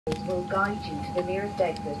will guide you to the nearest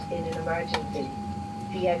exit in an emergency.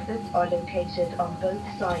 The exits are located on both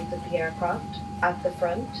sides of the aircraft, at the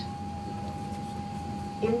front,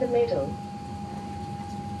 in the middle,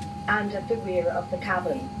 and at the rear of the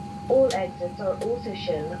cabin. All exits are also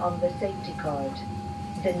shown on the safety card.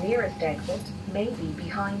 The nearest exit may be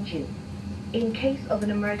behind you. In case of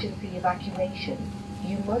an emergency evacuation,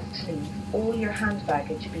 you must leave all your hand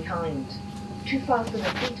baggage behind. To fasten a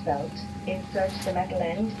seatbelt, insert the metal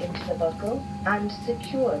end into the buckle and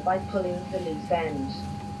secure by pulling the loose end.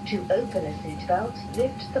 To open a seatbelt,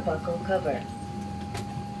 lift the buckle cover.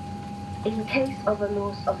 In case of a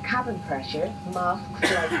loss of cabin pressure,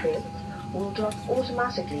 masks like this will drop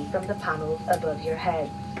automatically from the panels above your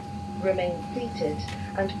heads. Remain seated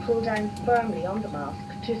and pull down firmly on the mask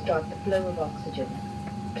to start the flow of oxygen.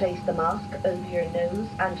 Place the mask over your nose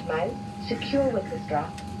and mouth, secure with the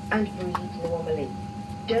strap, and breathe normally.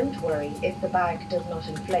 Don't worry if the bag does not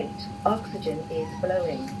inflate. Oxygen is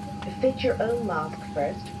flowing. Fit your own mask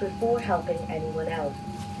first before helping anyone else.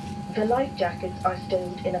 The life jackets are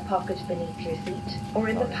stowed in a pocket beneath your seat or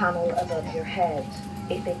in the panel above your head.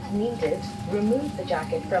 If it's needed, remove the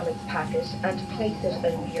jacket from its packet and place it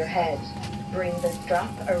over your head. Bring the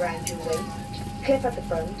strap around your waist, clip at the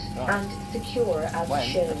front, and secure as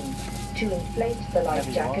shown. To inflate the life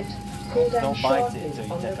jacket, pull down sharply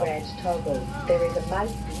on the red toggle. There is a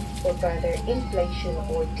mouthpiece for further inflation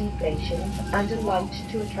or deflation and a light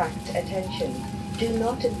to attract attention. Do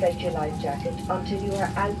not inflate your life jacket until you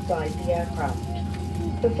are outside the aircraft.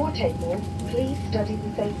 Before takeoff, please study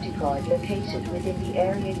the safety card located within the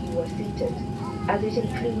area you are seated, as it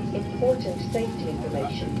includes important safety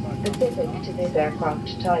information specific to this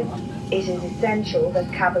aircraft type. It is essential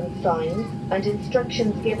that cabin signs and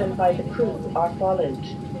instructions given by the crew are followed.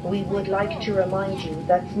 We would like to remind you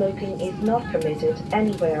that smoking is not permitted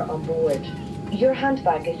anywhere on board. Your hand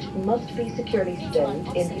baggage must be securely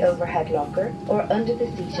stowed in the overhead locker or under the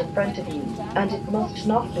seat in front of you, and it must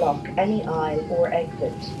not block any aisle or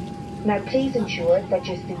exit. Now please ensure that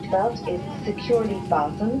your seatbelt is securely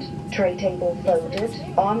fastened, tray table folded,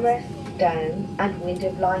 armrests down, and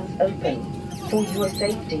window blinds open. For your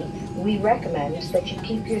safety, we recommend that you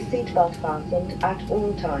keep your seatbelt fastened at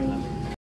all times.